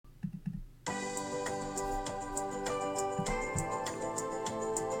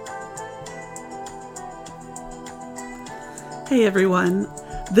Hey everyone,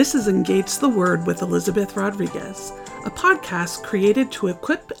 this is Engage the Word with Elizabeth Rodriguez, a podcast created to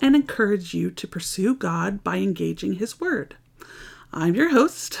equip and encourage you to pursue God by engaging His Word. I'm your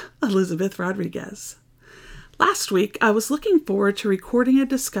host, Elizabeth Rodriguez. Last week, I was looking forward to recording a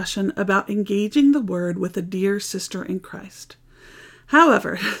discussion about engaging the Word with a dear sister in Christ.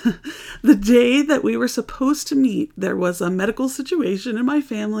 However, the day that we were supposed to meet, there was a medical situation in my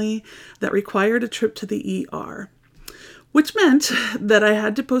family that required a trip to the ER, which meant that I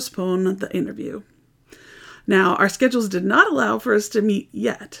had to postpone the interview. Now, our schedules did not allow for us to meet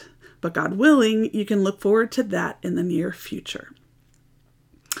yet, but God willing, you can look forward to that in the near future.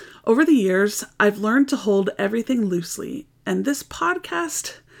 Over the years, I've learned to hold everything loosely, and this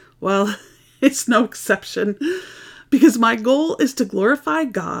podcast, well, it's no exception. Because my goal is to glorify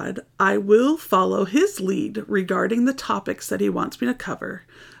God, I will follow His lead regarding the topics that He wants me to cover,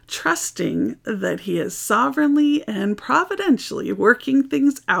 trusting that He is sovereignly and providentially working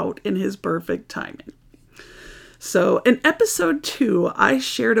things out in His perfect timing. So in episode 2, I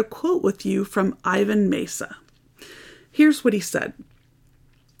shared a quote with you from Ivan Mesa. Here's what he said.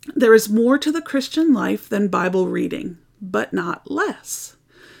 "There is more to the Christian life than Bible reading, but not less.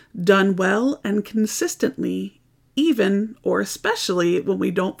 Done well and consistently, even or especially when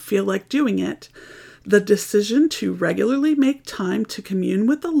we don't feel like doing it, the decision to regularly make time to commune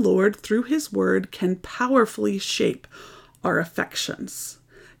with the Lord through His Word can powerfully shape our affections,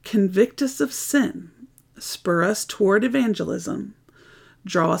 convict us of sin, spur us toward evangelism,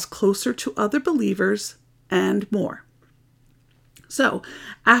 draw us closer to other believers, and more." So,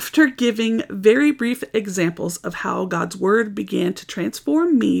 after giving very brief examples of how God's Word began to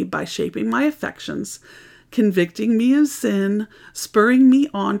transform me by shaping my affections, convicting me of sin, spurring me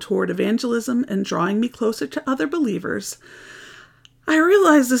on toward evangelism, and drawing me closer to other believers, I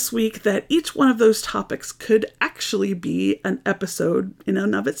realized this week that each one of those topics could actually be an episode in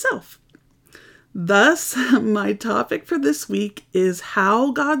and of itself. Thus, my topic for this week is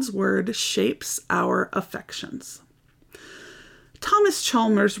how God's Word shapes our affections. Thomas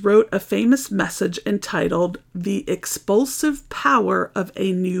Chalmers wrote a famous message entitled "The Expulsive Power of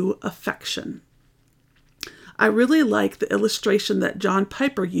a New Affection." I really like the illustration that John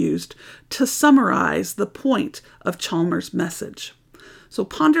Piper used to summarize the point of Chalmers' message. So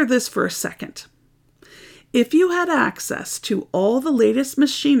ponder this for a second. If you had access to all the latest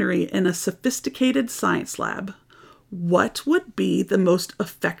machinery in a sophisticated science lab, what would be the most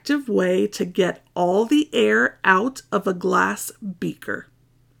effective way to get all the air out of a glass beaker?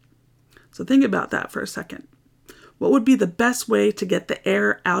 So think about that for a second. What would be the best way to get the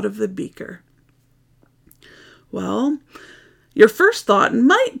air out of the beaker? Well, your first thought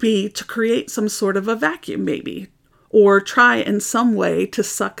might be to create some sort of a vacuum maybe, or try in some way to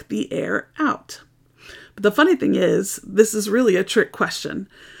suck the air out. But the funny thing is, this is really a trick question.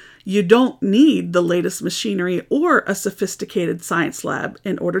 You don't need the latest machinery or a sophisticated science lab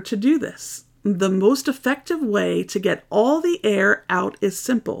in order to do this. The most effective way to get all the air out is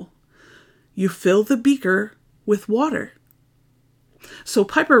simple. You fill the beaker with water. So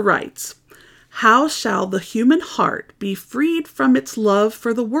Piper writes, "How shall the human heart be freed from its love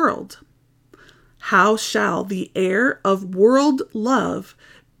for the world? How shall the air of world love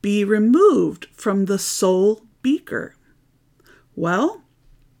be removed from the soul beaker? Well,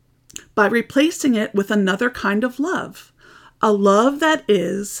 by replacing it with another kind of love, a love that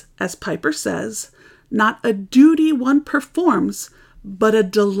is, as Piper says, not a duty one performs, but a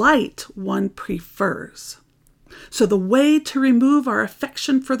delight one prefers." So the way to remove our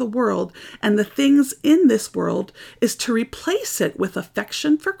affection for the world and the things in this world is to replace it with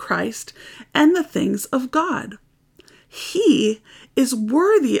affection for Christ and the things of God. He is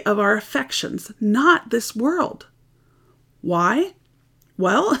worthy of our affections, not this world. Why?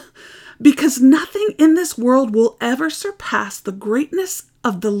 Well, because nothing in this world will ever surpass the greatness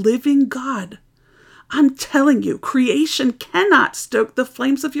of the living God. I'm telling you, creation cannot stoke the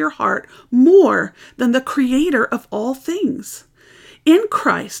flames of your heart more than the Creator of all things. In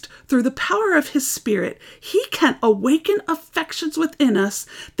Christ, through the power of His Spirit, He can awaken affections within us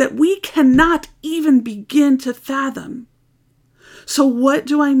that we cannot even begin to fathom. So what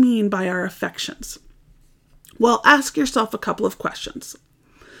do I mean by our affections? Well, ask yourself a couple of questions.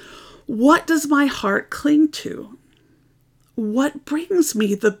 What does my heart cling to? What brings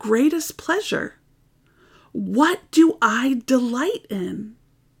me the greatest pleasure? What do I delight in?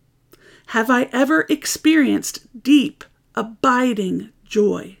 Have I ever experienced deep, abiding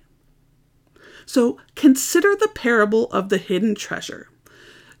joy? So consider the parable of the hidden treasure.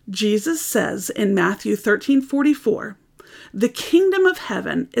 Jesus says in Matthew 13:44, "The kingdom of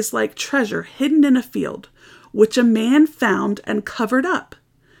heaven is like treasure hidden in a field, which a man found and covered up.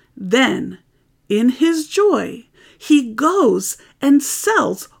 Then, in his joy, he goes and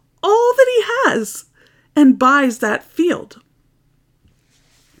sells all that he has and buys that field.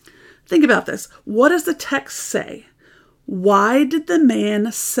 Think about this. What does the text say? Why did the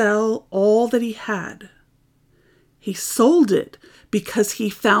man sell all that he had? He sold it because he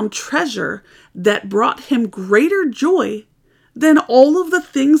found treasure that brought him greater joy than all of the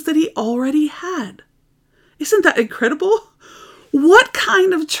things that he already had. Isn't that incredible? What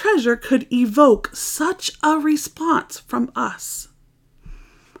kind of treasure could evoke such a response from us?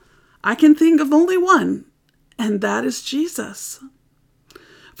 I can think of only one, and that is Jesus.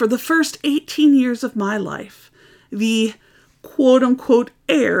 For the first 18 years of my life, the quote-unquote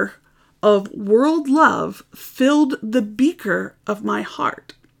air of world love filled the beaker of my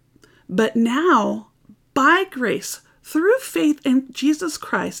heart. But now, by grace, through faith in Jesus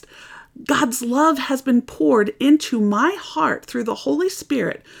Christ, God's love has been poured into my heart through the Holy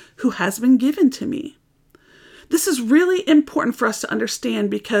Spirit who has been given to me. This is really important for us to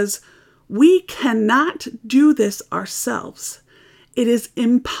understand because we cannot do this ourselves. It is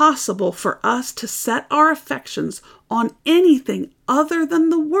impossible for us to set our affections on anything other than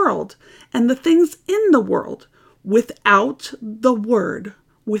the world and the things in the world without the Word,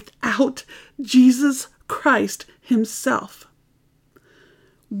 without Jesus Christ Himself.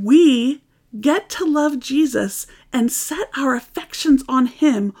 We get to love Jesus and set our affections on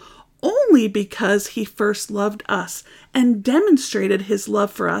Him only because He first loved us and demonstrated His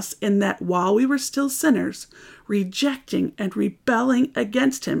love for us in that while we were still sinners, rejecting and rebelling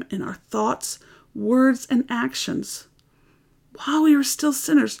against Him in our thoughts, words, and actions. While we were still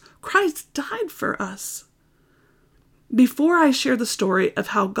sinners, Christ died for us. Before I share the story of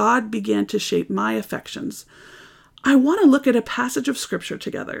how God began to shape my affections, I want to look at a passage of Scripture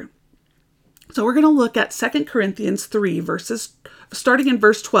together. So we're going to look at 2 Corinthians 3, verses starting in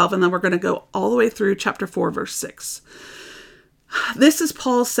verse 12, and then we're going to go all the way through chapter 4, verse 6. This is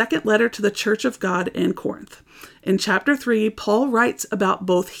Paul's second letter to the Church of God in Corinth. In chapter 3, Paul writes about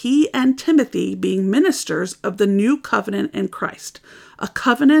both he and Timothy being ministers of the new covenant in Christ, a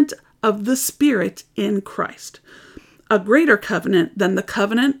covenant of the Spirit in Christ, a greater covenant than the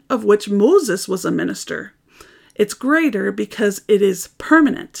covenant of which Moses was a minister. It's greater because it is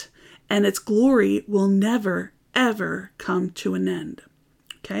permanent, and its glory will never, ever come to an end.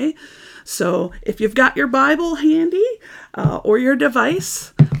 Okay, so if you've got your Bible handy or your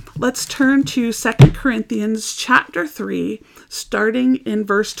device, let's turn to 2 Corinthians chapter 3, starting in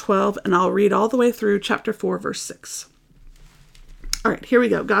verse 12, and I'll read all the way through chapter 4, verse 6. All right, here we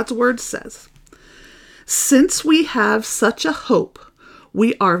go. God's word says, "Since we have such a hope,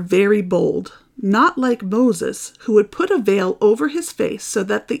 we are very bold, not like Moses, who would put a veil over his face so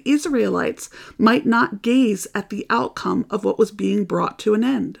that the Israelites might not gaze at the outcome of what was being brought to an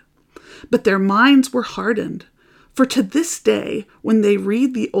end. But their minds were hardened. For to this day, when they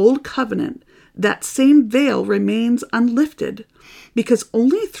read the Old Covenant, that same veil remains unlifted, because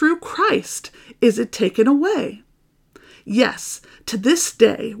only through Christ is it taken away. Yes, to this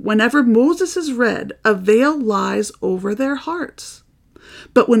day, whenever Moses is read, a veil lies over their hearts.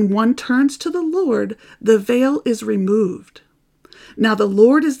 But when one turns to the Lord, the veil is removed. Now the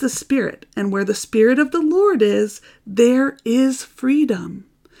Lord is the Spirit, and where the Spirit of the Lord is, there is freedom.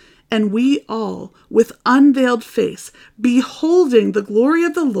 And we all, with unveiled face, beholding the glory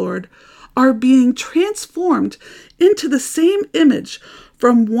of the Lord, are being transformed into the same image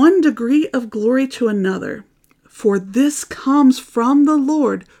from one degree of glory to another. For this comes from the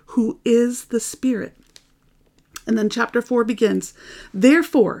Lord, who is the Spirit." And then chapter 4 begins,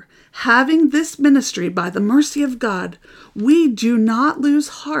 "Therefore, having this ministry by the mercy of God, we do not lose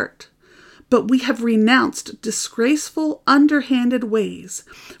heart, but we have renounced disgraceful, underhanded ways.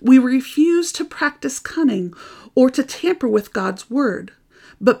 We refuse to practice cunning or to tamper with God's word,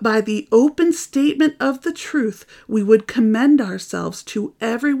 but by the open statement of the truth, we would commend ourselves to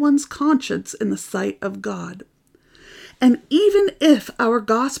everyone's conscience in the sight of God. And even if our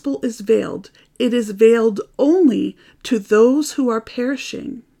gospel is veiled, it is veiled only to those who are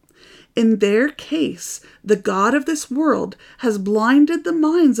perishing. In their case, the God of this world has blinded the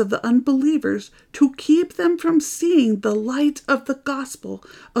minds of the unbelievers to keep them from seeing the light of the gospel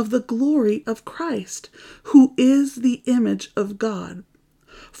of the glory of Christ, who is the image of God.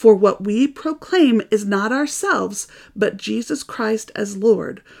 For what we proclaim is not ourselves, but Jesus Christ as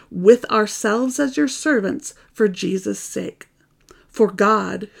Lord, with ourselves as your servants for Jesus' sake. For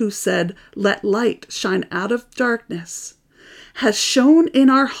God, who said, 'Let light shine out of darkness,' has shone in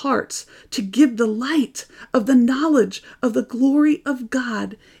our hearts to give the light of the knowledge of the glory of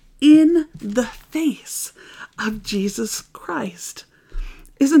God in the face of Jesus Christ.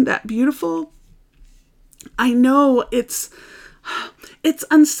 Isn't that beautiful? I know it's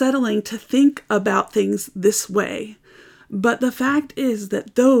unsettling to think about things this way, but the fact is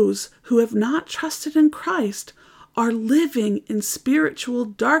that those who have not trusted in Christ are living in spiritual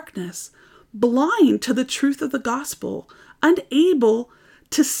darkness, blind to the truth of the gospel, unable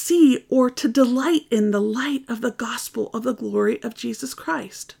to see or to delight in the light of the gospel of the glory of Jesus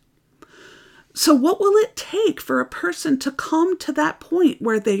Christ. So what will it take for a person to come to that point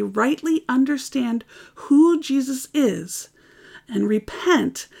where they rightly understand who Jesus is and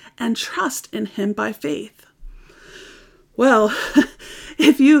repent and trust in him by faith? Well,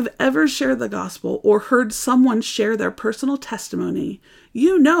 if you've ever shared the gospel or heard someone share their personal testimony,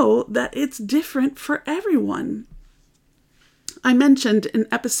 you know that it's different for everyone. I mentioned in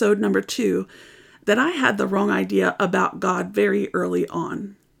episode number 2 that I had the wrong idea about God very early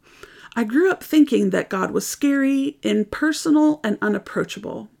on. I grew up thinking that God was scary, impersonal, and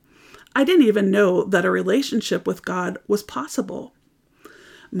unapproachable. I didn't even know that a relationship with God was possible.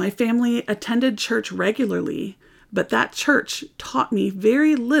 My family attended church regularly, but that church taught me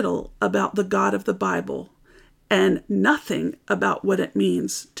very little about the God of the Bible and nothing about what it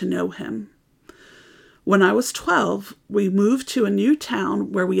means to know him. When I was 12, we moved to a new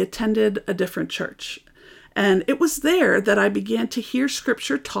town where we attended a different church. And it was there that I began to hear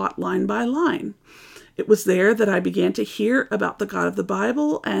scripture taught line by line. It was there that I began to hear about the God of the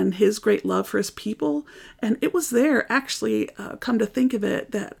Bible and his great love for his people. And it was there, actually, come to think of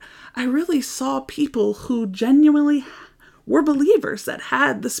it, that I really saw people who genuinely were believers that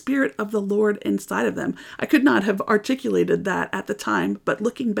had the Spirit of the Lord inside of them. I could not have articulated that at the time, but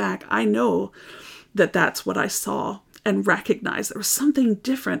looking back, I know that that's what I saw and recognized. There was something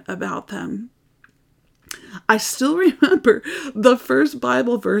different about them. I still remember the first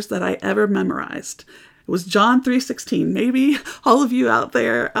Bible verse that I ever memorized. It was John 3:16. Maybe all of you out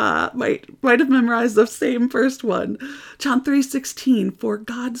there might have memorized the same first one. John 3:16, for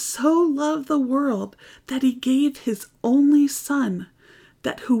God so loved the world that he gave his only Son,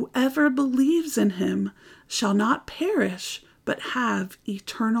 that whoever believes in him shall not perish, but have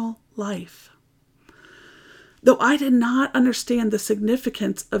eternal life. Though I did not understand the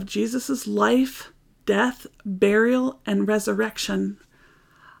significance of Jesus' life, death, burial, and resurrection,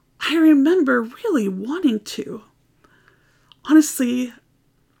 I remember really wanting to. Honestly,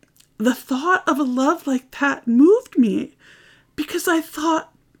 the thought of a love like that moved me because I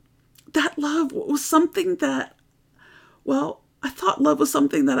thought that love was something that, I thought love was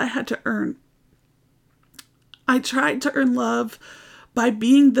something that I had to earn. I tried to earn love by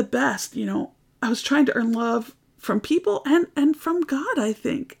being the best, I was trying to earn love from people and from God, I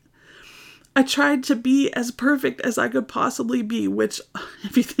think. I tried to be as perfect as I could possibly be, which,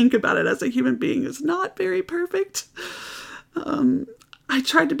 if you think about it as a human being, is not very perfect. I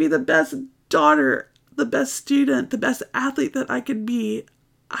tried to be the best daughter, the best student, the best athlete that I could be.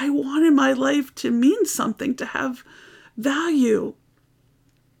 I wanted my life to mean something, to have value.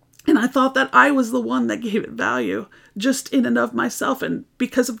 And I thought that I was the one that gave it value, just in and of myself and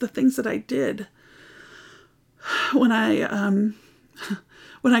because of the things that I did. When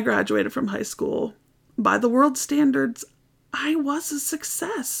I graduated from high school, by the world standards, I was a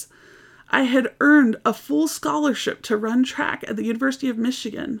success. I had earned a full scholarship to run track at the University of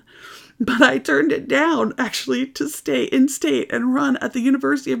Michigan, but I turned it down actually to stay in state and run at the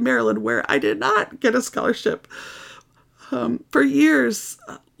University of Maryland, where I did not get a scholarship. For years,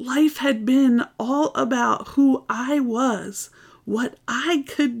 life had been all about who I was, what I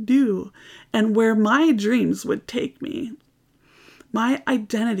could do, and where my dreams would take me. My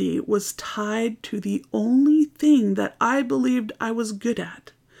identity was tied to the only thing that I believed I was good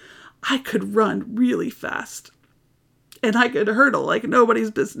at. I could run really fast, and I could hurdle like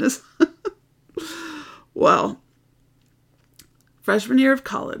nobody's business. Well, freshman year of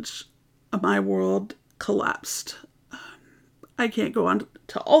college, my world collapsed. I can't go on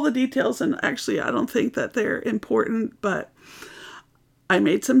to all the details, and actually I don't think that they're important, but I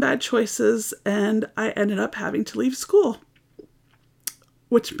made some bad choices, and I ended up having to leave school,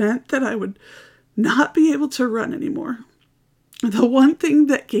 which meant that I would not be able to run anymore. The one thing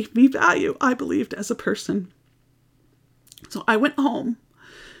that gave me value, I believed, as a person. So I went home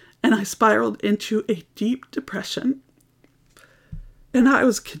and I spiraled into a deep depression. And I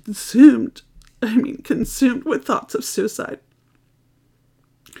was consumed with thoughts of suicide.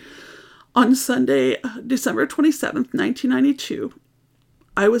 On Sunday, December 27th, 1992,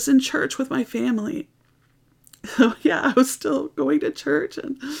 I was in church with my family. So yeah, I was still going to church,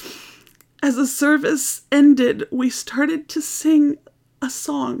 and as the service ended, we started to sing a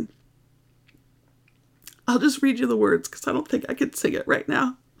song. I'll just read you the words because I don't think I could sing it right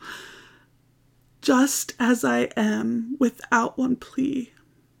now. Just as I am, without one plea,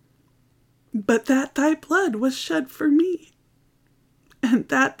 but that thy blood was shed for me, and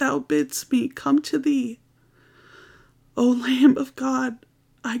that thou bidst me come to thee. O Lamb of God,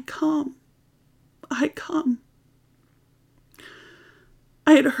 I come, I come.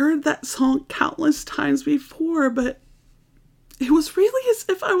 I had heard that song countless times before, but it was really as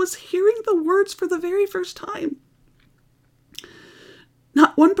if I was hearing the words for the very first time.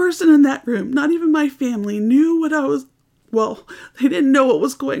 Not one person in that room, not even my family, knew what they didn't know what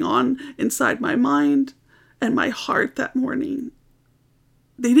was going on inside my mind and my heart that morning.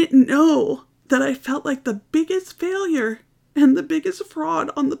 They didn't know that I felt like the biggest failure and the biggest fraud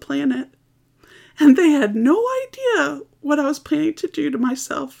on the planet. And they had no idea what I was planning to do to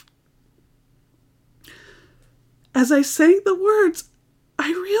myself. As I sang the words,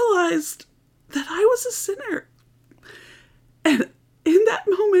 I realized that I was a sinner. And in that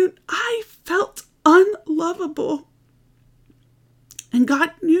moment, I felt unlovable. And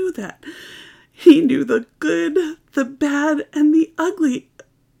God knew that. He knew the good, the bad, and the ugly.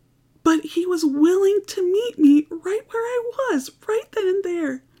 But He was willing to meet me right where I was, right then and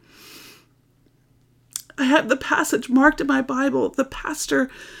there. I have the passage marked in my Bible. The pastor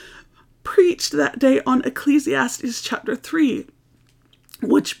preached that day on Ecclesiastes chapter 3,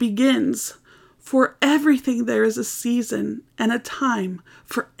 which begins, "For everything there is a season and a time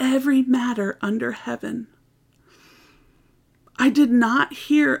for every matter under heaven." I did not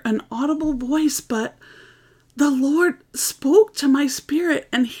hear an audible voice, but the Lord spoke to my spirit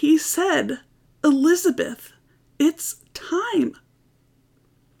and He said, "Elizabeth, it's time."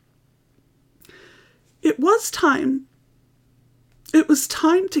 It was time. It was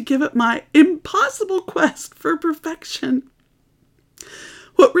time to give up my impossible quest for perfection.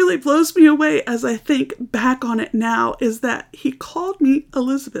 What really blows me away as I think back on it now is that He called me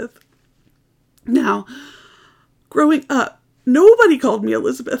Elizabeth. Now, growing up, nobody called me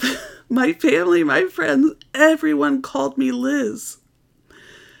Elizabeth. My family, my friends, everyone called me Liz.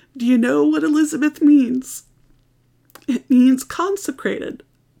 Do you know what Elizabeth means? It means consecrated,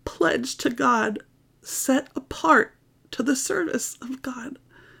 pledged to God, set apart to the service of God.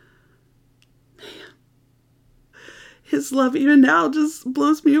 Man, His love even now just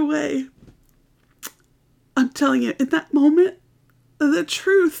blows me away. I'm telling you, in that moment, the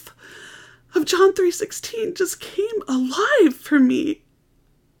truth of John 3:16 just came alive for me.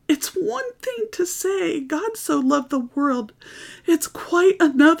 It's one thing to say, God so loved the world. It's quite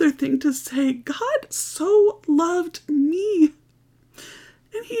another thing to say, God so loved me.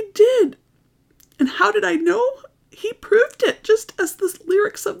 And He did. And how did I know? He proved it, just as the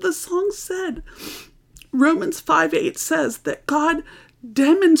lyrics of the song said. Romans 5:8 says that God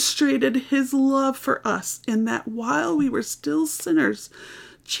demonstrated His love for us in that while we were still sinners,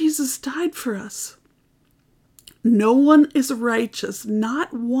 Jesus died for us. No one is righteous,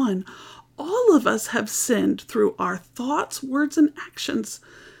 not one. All of us have sinned through our thoughts, words, and actions.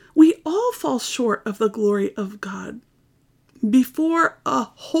 We all fall short of the glory of God. Before a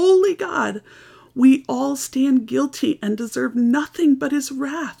holy God, we all stand guilty and deserve nothing but His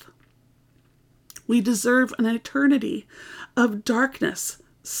wrath. We deserve an eternity of darkness,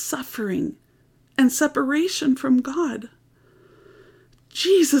 suffering, and separation from God.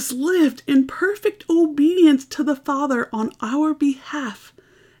 Jesus lived in perfect obedience to the Father on our behalf,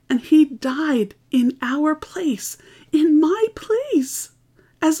 and He died in our place, in my place,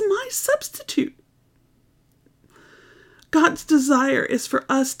 as my substitute. God's desire is for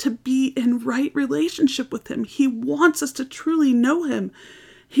us to be in right relationship with Him. He wants us to truly know Him.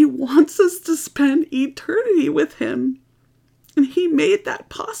 He wants us to spend eternity with Him. And He made that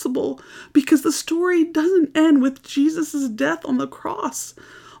possible because the story doesn't end with Jesus' death on the cross.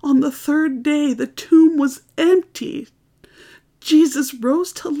 On the third day, the tomb was empty. Jesus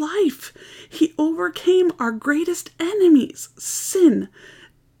rose to life. He overcame our greatest enemies, sin,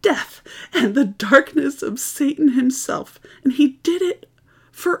 death, and the darkness of Satan himself. And He did it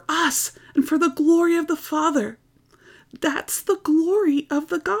for us and for the glory of the Father. That's the glory of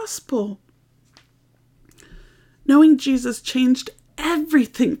the gospel. Knowing Jesus changed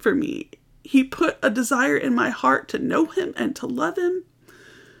everything for me. He put a desire in my heart to know Him and to love Him.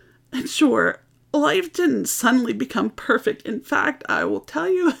 And sure, life didn't suddenly become perfect. In fact, I will tell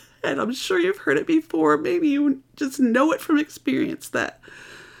you, and I'm sure you've heard it before, maybe you just know it from experience, that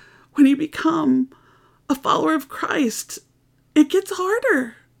when you become a follower of Christ, it gets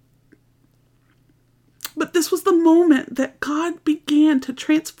harder. But this was the moment that God began to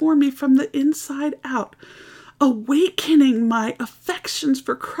transform me from the inside out. awakening my affections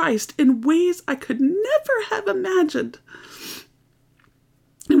for Christ in ways I could never have imagined.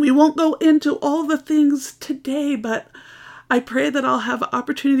 And we won't go into all the things today, but I pray that I'll have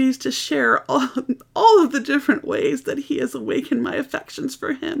opportunities to share all of the different ways that he has awakened my affections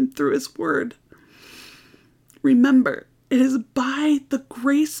for him through his word. Remember, it is by the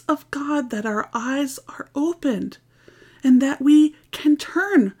grace of God that our eyes are opened and that we can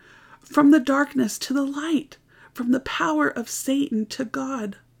turn from the darkness to the light, from the power of Satan to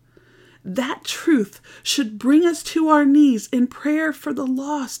God. That truth should bring us to our knees in prayer for the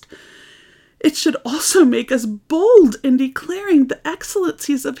lost. It should also make us bold in declaring the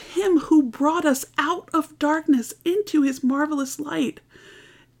excellencies of him who brought us out of darkness into his marvelous light.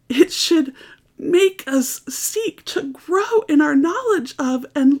 It should make us seek to grow in our knowledge of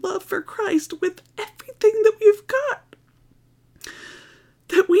and love for Christ with everything that we've got,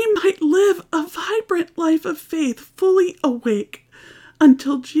 that we might live a vibrant life of faith, fully awake,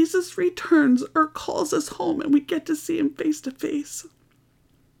 until Jesus returns or calls us home and we get to see him face to face.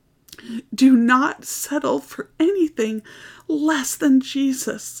 Do not settle for anything less than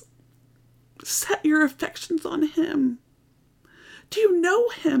Jesus. Set your affections on him. Do you know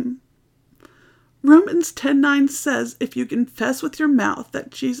him? Romans 10:9 says, if you confess with your mouth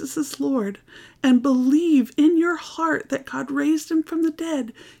that Jesus is Lord and believe in your heart that God raised him from the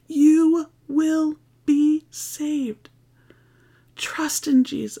dead, you will be saved. Trust in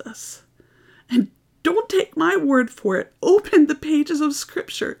Jesus. And don't take my word for it. Open the pages of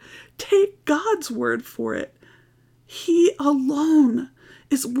Scripture. Take God's word for it. He alone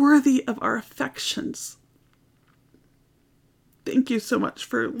is worthy of our affections. Thank you so much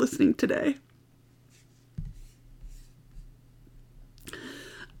for listening today.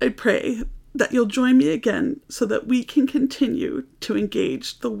 I pray that you'll join me again so that we can continue to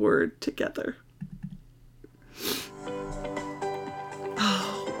engage the word together.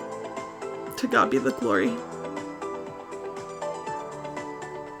 Oh, to God be the glory.